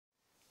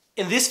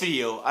In this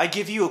video, I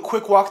give you a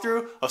quick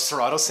walkthrough of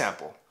Serato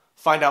Sample.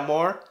 Find out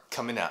more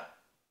coming up.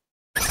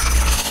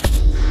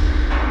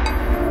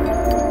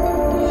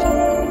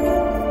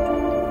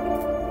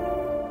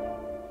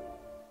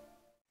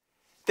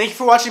 Thank you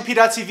for watching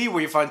PDot TV,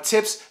 where you find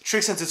tips,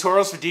 tricks, and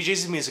tutorials for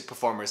DJs and music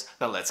performers.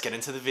 Now let's get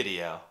into the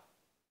video.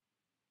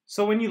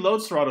 So when you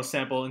load Serato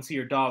Sample into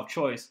your DAW of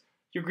choice,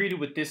 you're greeted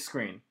with this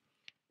screen.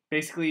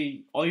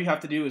 Basically, all you have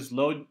to do is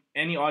load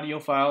any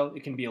audio file.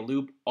 It can be a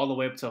loop all the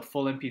way up to a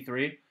full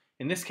MP3.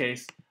 In this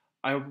case,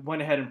 I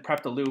went ahead and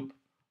prepped a loop.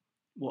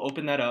 We'll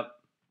open that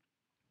up.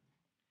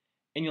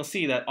 And you'll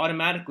see that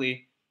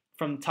automatically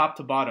from top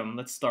to bottom,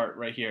 let's start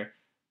right here.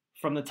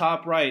 From the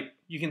top right,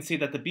 you can see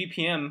that the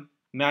BPM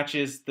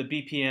matches the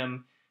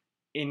BPM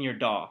in your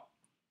DAW.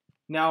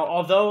 Now,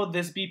 although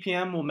this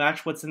BPM will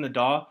match what's in the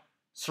DAW,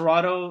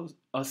 Serato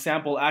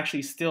Sample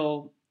actually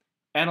still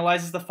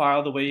analyzes the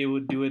file the way you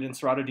would do it in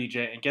Serato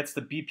DJ and gets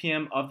the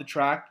BPM of the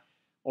track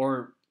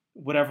or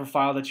whatever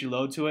file that you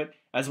load to it,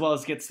 as well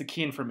as gets the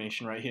key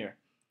information right here.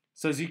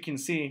 So as you can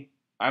see,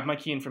 I have my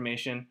key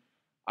information.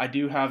 I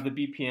do have the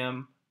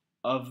BPM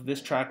of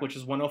this track, which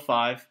is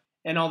 105.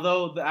 And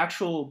although the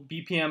actual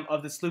BPM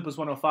of this loop is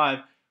 105,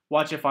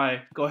 watch if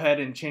I go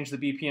ahead and change the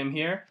BPM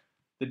here,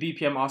 the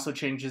BPM also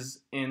changes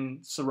in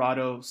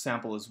Serato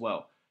Sample as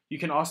well. You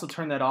can also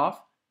turn that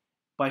off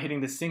by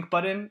hitting the sync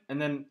button,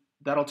 and then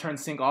that'll turn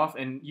sync off,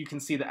 and you can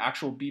see the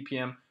actual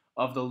BPM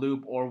of the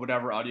loop or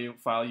whatever audio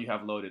file you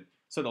have loaded.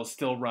 So it'll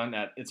still run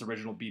at its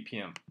original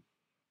BPM.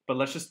 But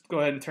let's just go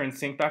ahead and turn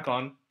sync back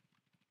on,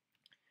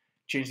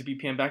 change the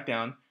BPM back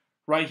down.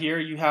 Right here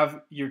you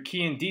have your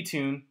key and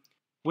detune,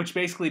 which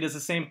basically does the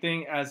same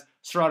thing as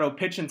Serato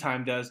pitch and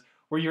time does,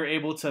 where you're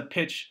able to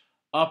pitch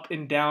up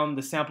and down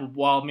the sample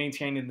while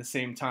maintaining the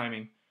same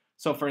timing.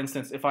 So for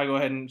instance, if I go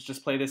ahead and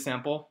just play this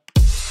sample,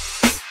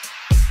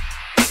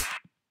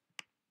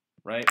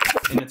 right,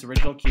 in its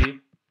original key,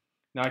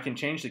 now I can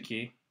change the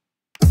key,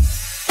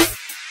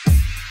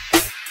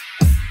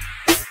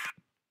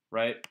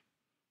 right,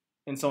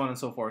 and so on and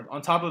so forth.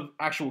 On top of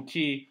actual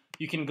key,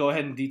 you can go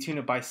ahead and detune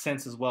it by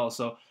sense as well.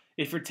 So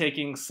if you're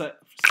taking,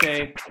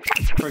 say,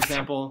 for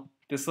example,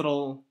 this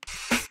little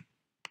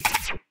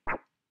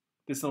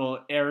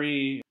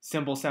airy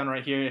cymbal sound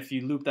right here, if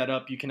you loop that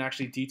up, you can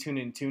actually detune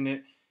it and tune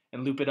it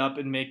and loop it up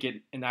and make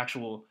it an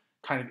actual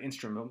kind of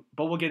instrument.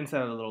 But we'll get into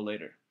that a little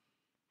later.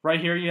 Right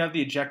here you have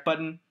the eject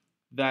button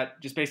that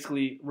just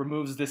basically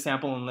removes this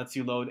sample and lets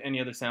you load any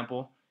other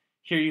sample.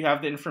 Here you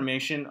have the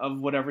information of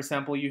whatever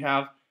sample you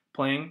have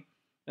playing.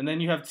 And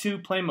then you have two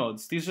play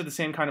modes. These are the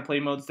same kind of play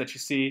modes that you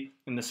see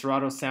in the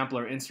Serato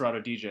Sampler in Serato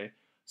DJ.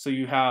 So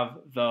you have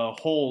the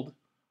hold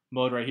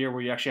mode right here,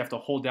 where you actually have to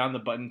hold down the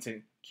button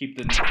to keep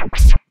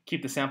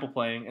the sample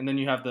playing. And then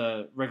you have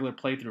the regular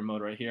playthrough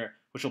mode right here,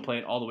 which will play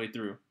it all the way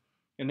through.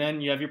 And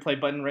then you have your play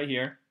button right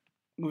here.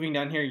 Moving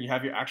down here, you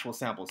have your actual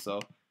sample.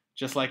 So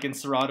just like in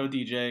Serato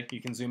DJ,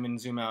 you can zoom in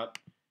and zoom out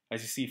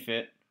as you see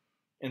fit.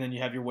 And then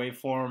you have your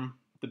waveform,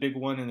 the big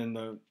one, and then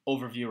the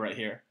overview right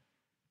here.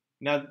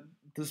 Now,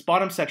 this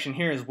bottom section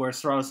here is where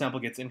Serato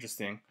Sample gets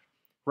interesting.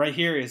 Right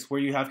here is where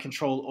you have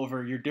control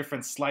over your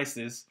different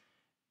slices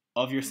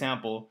of your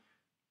sample.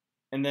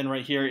 And then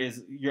right here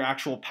is your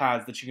actual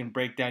paths that you can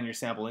break down your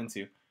sample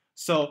into.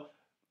 So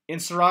in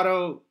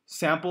Serato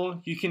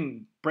Sample, you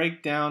can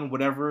break down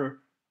whatever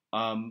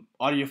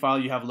audio file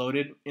you have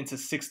loaded into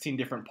 16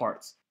 different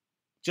parts.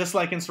 Just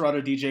like in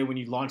Serato DJ, when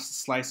you launch the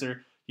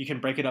slicer, you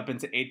can break it up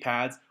into 8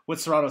 paths. With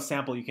Serato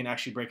Sample, you can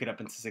actually break it up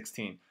into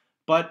 16.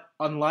 But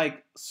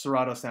unlike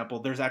Serato Sample,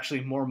 there's actually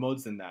more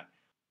modes than that.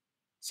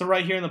 So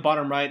right here in the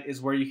bottom right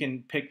is where you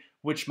can pick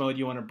which mode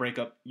you want to break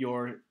up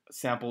your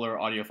sample or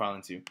audio file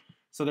into.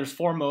 So there's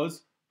 4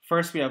 modes.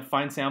 First, we have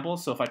Find Sample.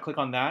 So if I click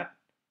on that,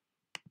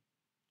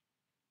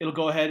 it'll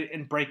go ahead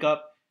and break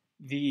up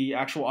the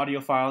actual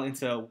audio file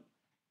into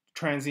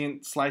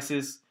transient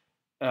slices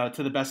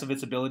to the best of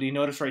its ability.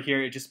 Notice right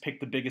here, it just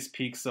picked the biggest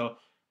peak. So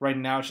right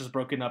now, it's just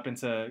broken up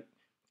into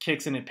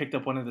kicks, and it picked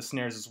up one of the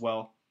snares as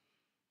well.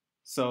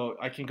 So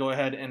I can go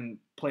ahead and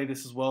play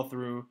this as well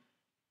through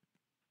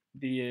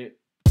the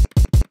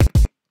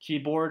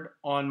keyboard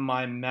on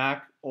my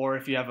Mac, or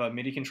if you have a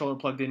MIDI controller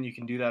plugged in, you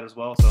can do that as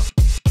well.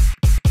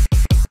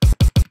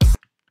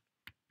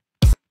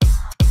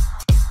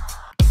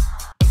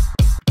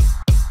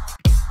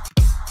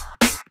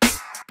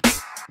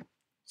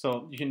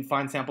 So you can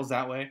find samples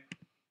that way.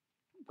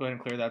 Go ahead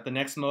and clear that. The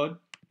next mode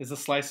is the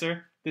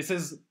slicer. This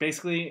is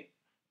basically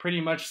pretty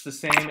much the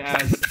same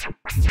as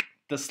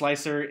the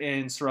slicer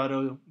in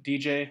Serato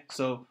DJ.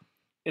 So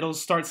it'll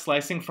start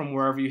slicing from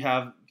wherever you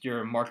have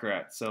your marker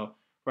at. So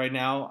right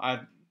now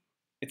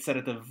it's set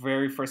at the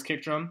very first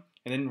kick drum,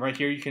 and then right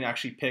here you can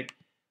actually pick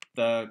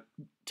the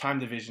time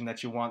division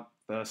that you want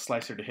the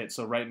slicer to hit.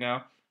 So right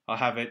now I'll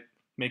have it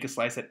make a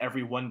slice at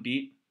every 1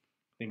 beat.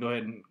 Then go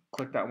ahead and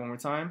click that one more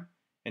time,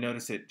 and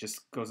notice it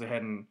just goes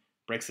ahead and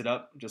breaks it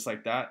up just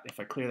like that. If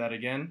I clear that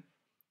again,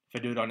 if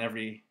I do it on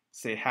every,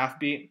 say, half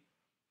beat,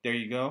 there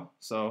you go.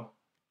 So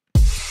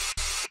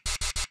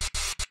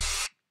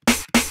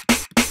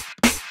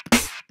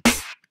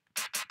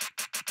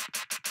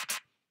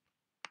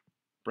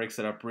breaks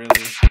it up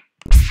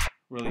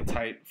really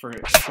tight for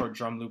a short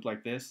drum loop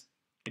like this.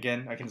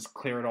 Again, I can just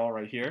clear it all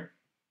right here.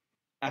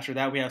 After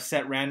that, we have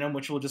set random,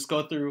 which will just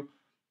go through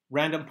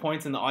random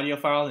points in the audio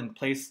file and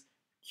place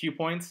cue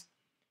points.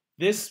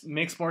 This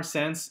makes more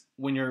sense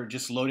when you're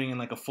just loading in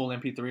like a full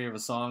MP3 of a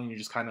song and you're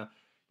just kind of,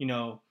 you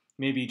know,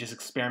 maybe just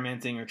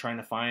experimenting or trying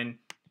to find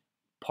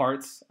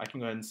parts. I can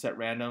go ahead and set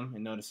random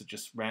and notice it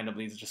just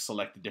randomly just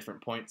select the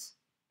different points.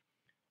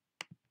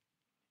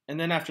 And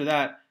then after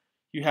that,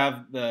 you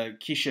have the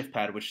key shift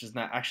pad, which is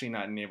not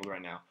enabled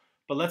right now.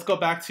 But let's go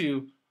back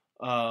to,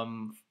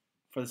 for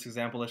this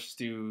example, let's just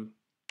do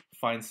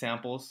find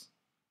samples.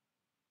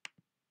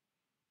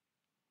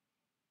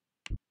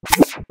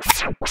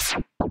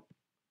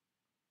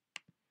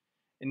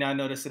 And now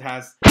notice it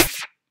has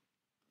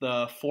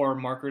the 4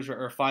 markers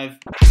or 5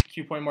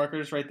 cue point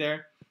markers right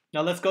there.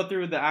 Now let's go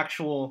through the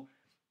actual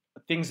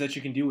things that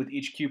you can do with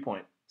each cue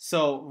point.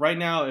 So right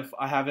now, if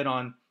I have it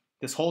on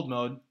this hold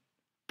mode,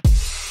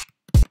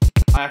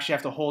 I actually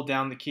have to hold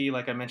down the key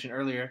like I mentioned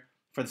earlier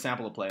for the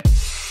sample to play.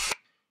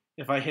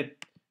 If I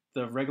hit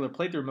the regular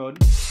playthrough mode,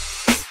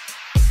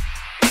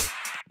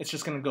 it's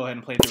just going to go ahead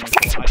and play through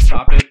until I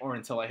stop it or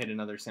until I hit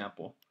another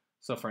sample.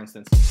 So for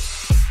instance,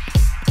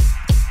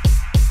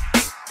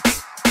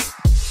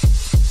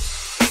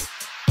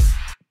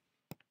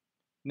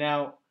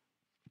 now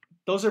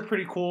those are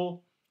pretty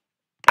cool,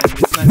 and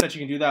it's nice that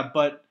you can do that,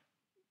 but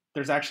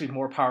there's actually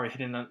more power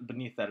hidden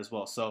beneath that as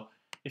well. So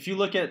if you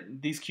look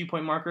at these cue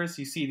point markers,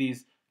 you see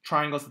these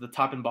triangles at the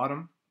top and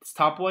bottom. This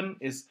top one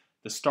is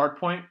the start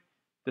point.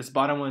 This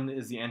bottom one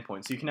is the end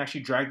point. So you can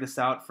actually drag this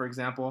out, for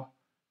example.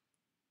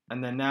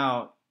 And then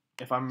now,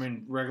 if I'm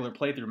in regular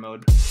playthrough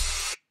mode,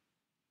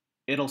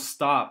 it'll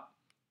stop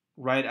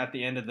right at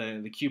the end of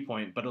the cue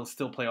point, but it'll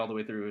still play all the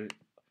way through.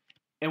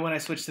 And when I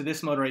switch to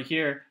this mode right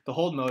here, the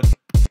hold mode,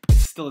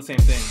 it's still the same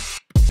thing.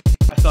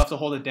 I still have to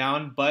hold it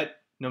down, but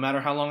no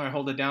matter how long I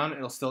hold it down,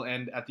 it'll still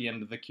end at the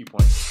end of the cue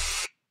point,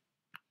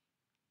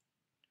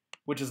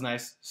 which is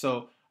nice.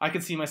 So I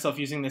could see myself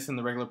using this in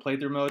the regular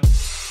playthrough mode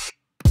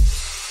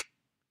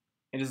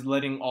and just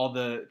letting all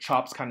the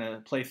chops kind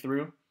of play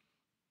through.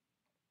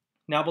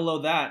 Now below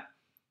that,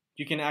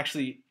 you can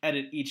actually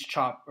edit each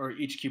chop or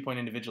each cue point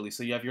individually.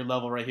 So you have your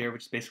level right here,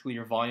 which is basically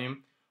your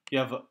volume. You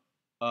have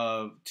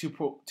a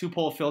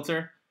two-pole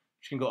filter,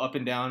 which can go up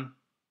and down.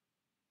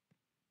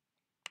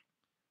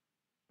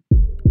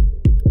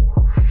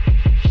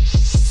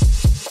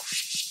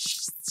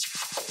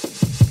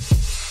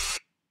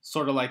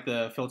 Sort of like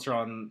the filter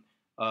on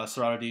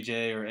Serato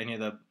DJ or any of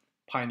the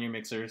Pioneer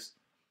mixers.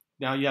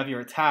 Now you have your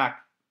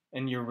attack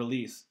and your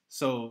release.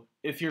 So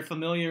if you're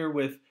familiar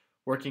with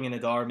working in a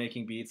DAW,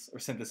 making beats, or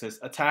synthesis,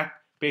 attack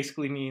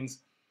basically means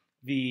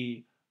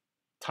the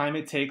time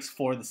it takes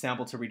for the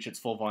sample to reach its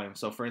full volume.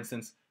 So for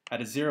instance, at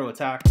a 0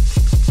 attack,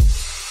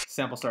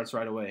 sample starts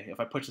right away.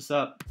 If I push this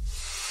up,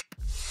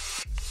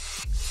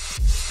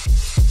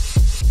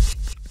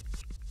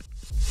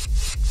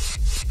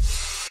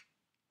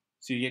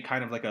 so you get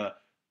kind of like a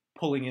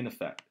pulling in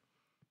effect.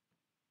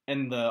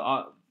 And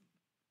on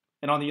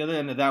the other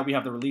end of that, we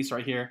have the release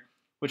right here,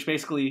 which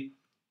basically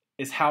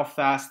is how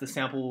fast the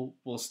sample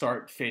will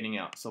start fading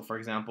out. So for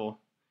example,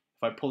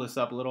 if I pull this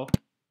up a little,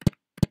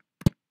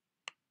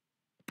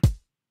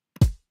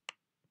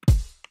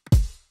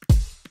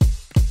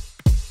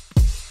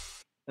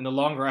 and the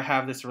longer I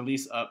have this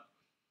release up,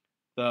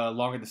 the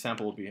longer the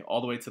sample will be,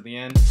 all the way to the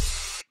end,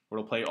 where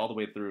it'll play all the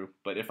way through.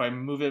 But if I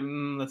move it,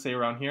 let's say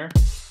around here,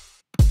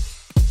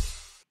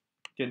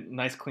 get a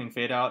nice clean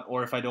fade out.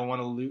 Or if I don't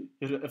want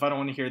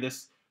to hear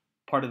this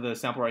part of the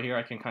sample right here,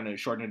 I can kind of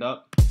shorten it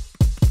up.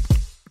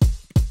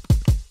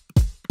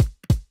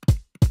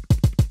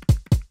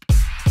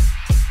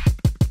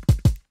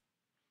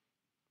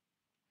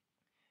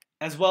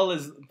 As well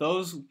as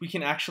those, we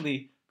can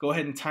actually go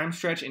ahead and time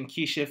stretch and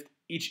key shift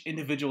each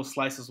individual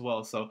slice as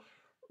well. So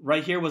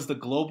right here was the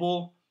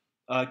global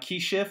key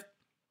shift.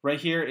 Right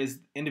here is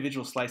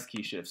individual slice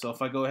key shift. So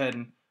if I go ahead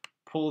and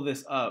pull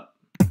this up,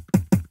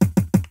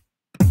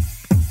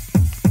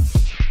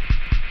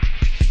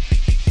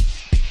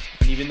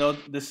 and even though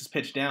this is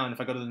pitched down, if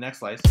I go to the next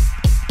slice,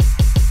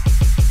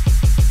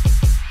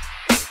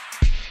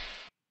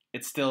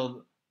 it's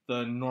still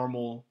the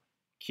normal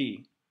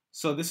key.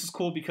 So this is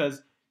cool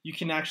because you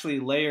can actually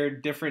layer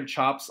different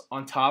chops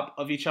on top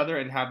of each other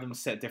and have them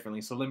set differently.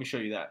 So let me show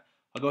you that.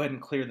 I'll go ahead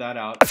and clear that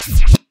out.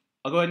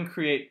 I'll go ahead and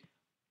create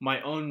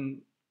my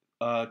own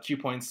cue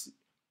points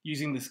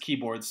using this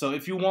keyboard. So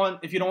if you don't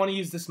want to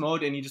use this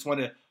mode and you just want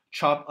to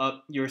chop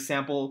up your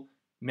sample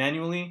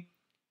manually,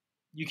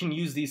 you can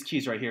use these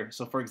keys right here.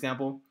 So for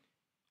example,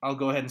 I'll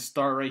go ahead and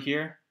start right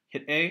here,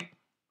 hit A.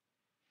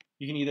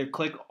 You can either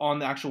click on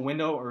the actual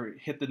window or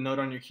hit the note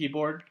on your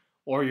keyboard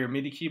or your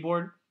MIDI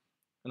keyboard.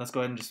 And let's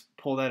go ahead and just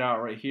pull that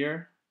out right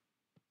here.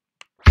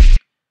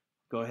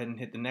 Go ahead and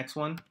hit the next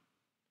one.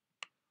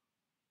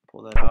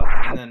 Pull that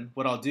out. And then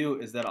what I'll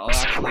do is that I'll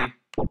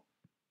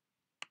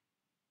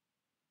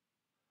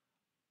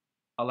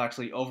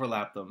actually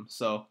overlap them.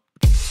 So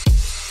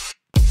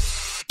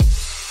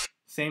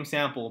same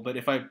sample, but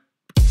if I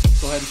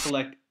go ahead and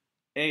select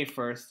A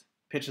first,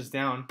 pitch this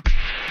down.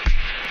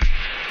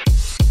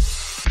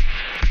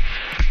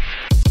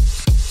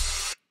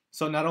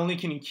 So not only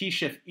can you key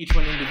shift each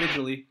one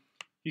individually,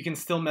 you can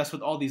still mess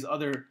with all these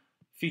other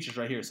features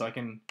right here. So I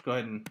can go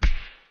ahead and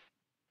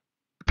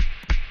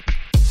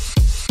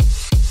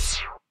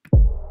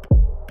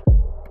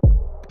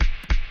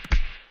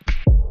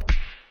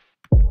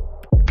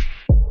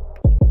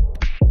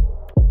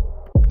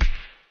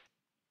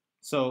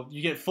so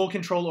you get full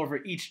control over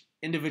each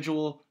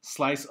individual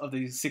slice of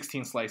these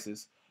 16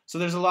 slices. So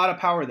there's a lot of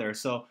power there.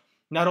 So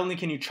not only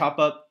can you chop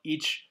up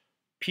each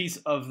piece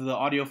of the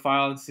audio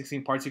file in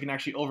 16 parts, you can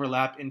actually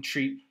overlap and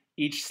treat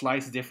each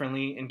slice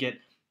differently and get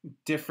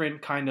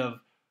different kind of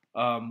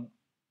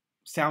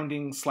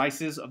sounding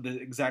slices of the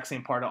exact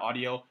same part of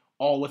audio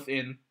all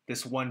within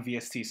this one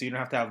VST. So you don't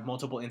have to have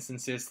multiple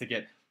instances to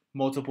get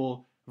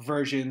multiple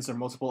versions or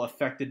multiple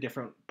affected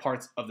different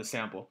parts of the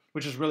sample,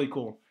 which is really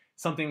cool.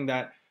 Something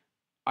that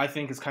I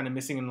think is kind of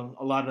missing in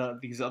a lot of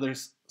these other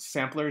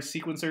sampler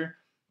sequencer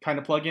kind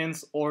of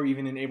plugins, or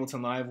even in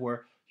Ableton Live,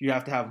 where you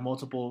have to have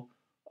multiple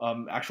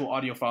actual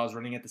audio files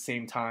running at the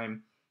same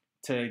time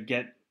to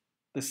get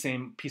the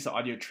same piece of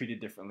audio treated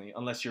differently,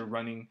 unless you're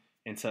running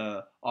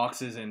into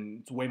auxes,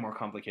 and it's way more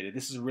complicated.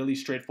 This is really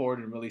straightforward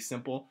and really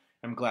simple.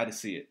 I'm glad to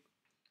see it.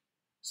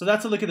 So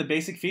that's a look at the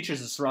basic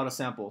features of Serato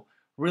Sample.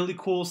 Really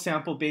cool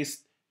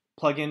sample-based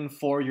plugin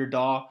for your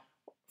DAW,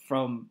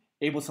 from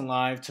Ableton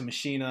Live to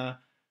Machina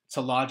to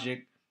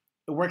Logic.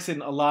 It works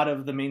in a lot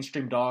of the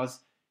mainstream DAWs,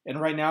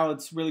 and right now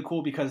it's really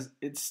cool because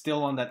it's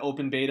still on that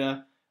open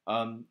beta.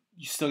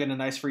 You still get a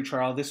nice free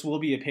trial. This will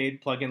be a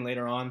paid plugin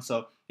later on,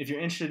 so if you're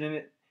interested in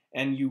it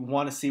and you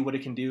want to see what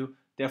it can do,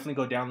 definitely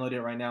go download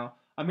it right now.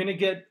 I'm going to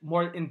get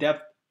more in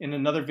depth in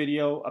another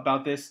video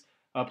about this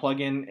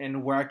plugin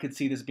and where I could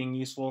see this being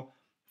useful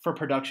for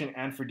production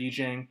and for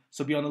DJing,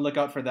 so be on the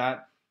lookout for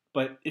that.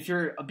 But if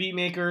you're a beat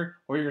maker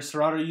or you're a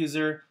Serato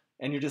user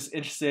and you're just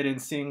interested in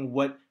seeing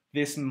what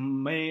this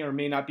may or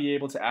may not be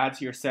able to add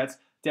to your sets,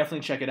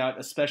 definitely check it out,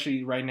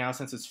 especially right now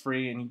since it's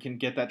free and you can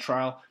get that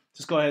trial.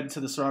 Just go ahead to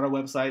the Serato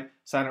website,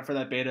 sign up for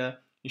that beta.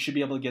 You should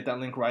be able to get that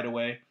link right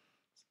away.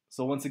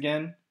 So once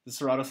again, the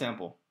Serato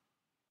Sample.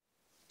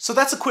 So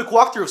that's a quick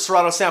walkthrough of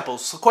Serato Sample.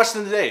 So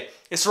question of the day,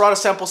 is Serato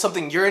Sample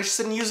something you're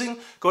interested in using?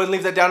 Go ahead and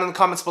leave that down in the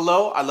comments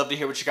below. I'd love to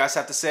hear what you guys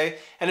have to say.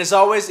 And as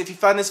always, if you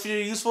found this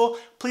video useful,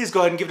 please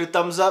go ahead and give it a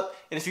thumbs up.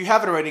 And if you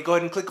haven't already, go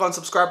ahead and click on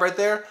subscribe right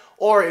there.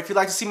 Or if you'd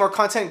like to see more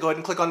content, go ahead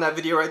and click on that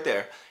video right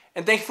there.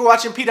 And thank you for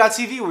watching PDot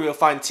TV, where you'll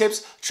find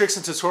tips, tricks,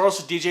 and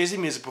tutorials for DJs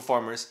and music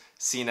performers.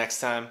 See you next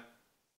time.